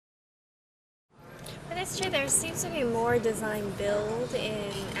it's true. There seems to be more design build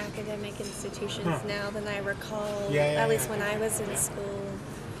in academic institutions now than I recall, at least when I was in school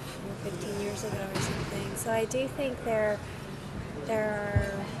 15 years ago or something. So I do think there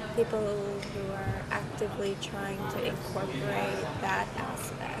are people who are actively trying to incorporate that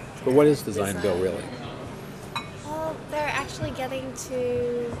aspect. But what is design build really? Well, they're actually getting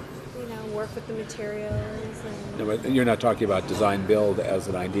to work with the materials. And No, but you're not talking about design build as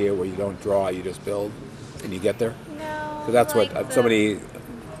an idea where you don't draw, you just build, and you get there. No, Because that's like what so many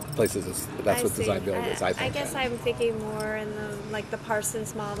places. That's what see. design build is. I think. I guess I'm thinking more in the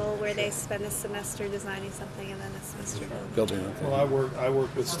Parsons model, where they spend a semester designing something and then a semester building. Okay. Well, I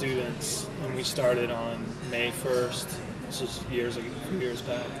work with students, and we started on May 1st. This was a few years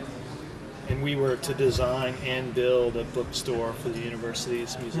back. And we were to design and build a bookstore for the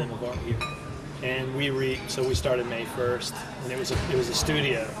university's Museum of Art here. And so we started May 1st, and it was a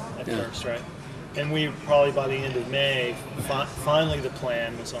studio at first, right? And we probably by the end of May, finally the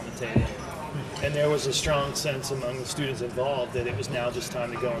plan was on the table. And there was a strong sense among the students involved that it was now just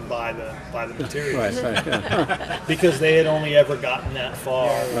time to go and buy the materials. Right. Because they had only ever gotten that far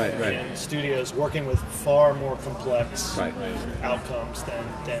Right. in studios working with far more complex outcomes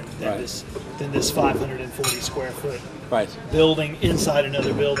than this 540 square foot building inside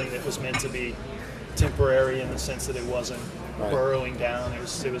another building that was meant to be temporary in the sense that it wasn't burrowing down. It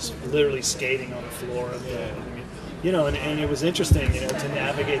was literally skating on the floor of and it was interesting, to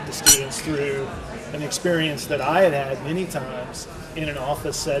navigate the students through an experience that I had many times in an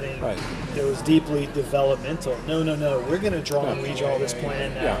office setting that was deeply developmental. No, we're going to draw and redraw this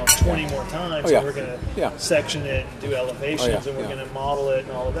plan now 20 more times, and we're going to section it and do elevations, and we're going to model it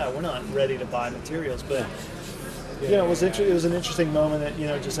and all of that. We're not ready to buy materials, but it was an interesting moment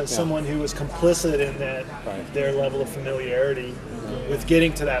that just as someone who was complicit in that their level of familiarity with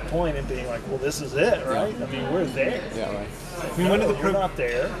getting to that point and being like, well, this is it, right? I mean, we're there. Yeah, right. I mean, one of the we're not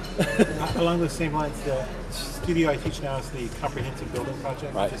there. Along those same lines, the studio I teach now is the Comprehensive Building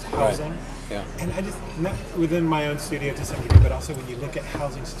Project, which is housing. Yeah. And I just, not within my own studio to some degree, but also when you look at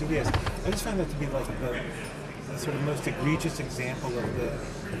housing studios, I just find that to be like the sort of most egregious example of the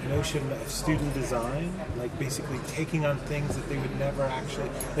notion of student design, like basically taking on things that they would never actually,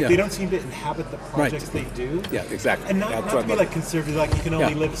 they don't seem to inhabit the projects they do. Yeah, exactly. And not to be like conservative, like you can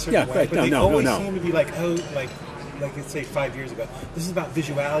only live a certain way, but they always seem to be like, like let's say 5 years ago, this is about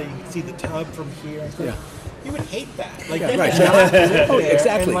visuality, you can see the tub from here. You would hate that. Like,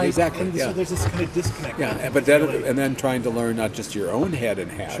 exactly. So there's this kind of disconnect. But then trying to learn not just your own head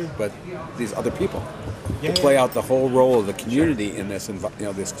and hat, but these other people to play out the whole role of the community in this,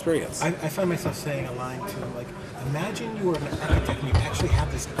 this experience. I find myself saying a line to him like, imagine you were an architect and you actually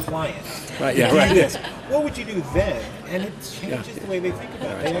have this client. This. What would you do then? And it changes the way they think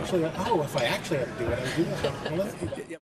about it. They actually go, oh, if I actually had to do it, I would do that. Well,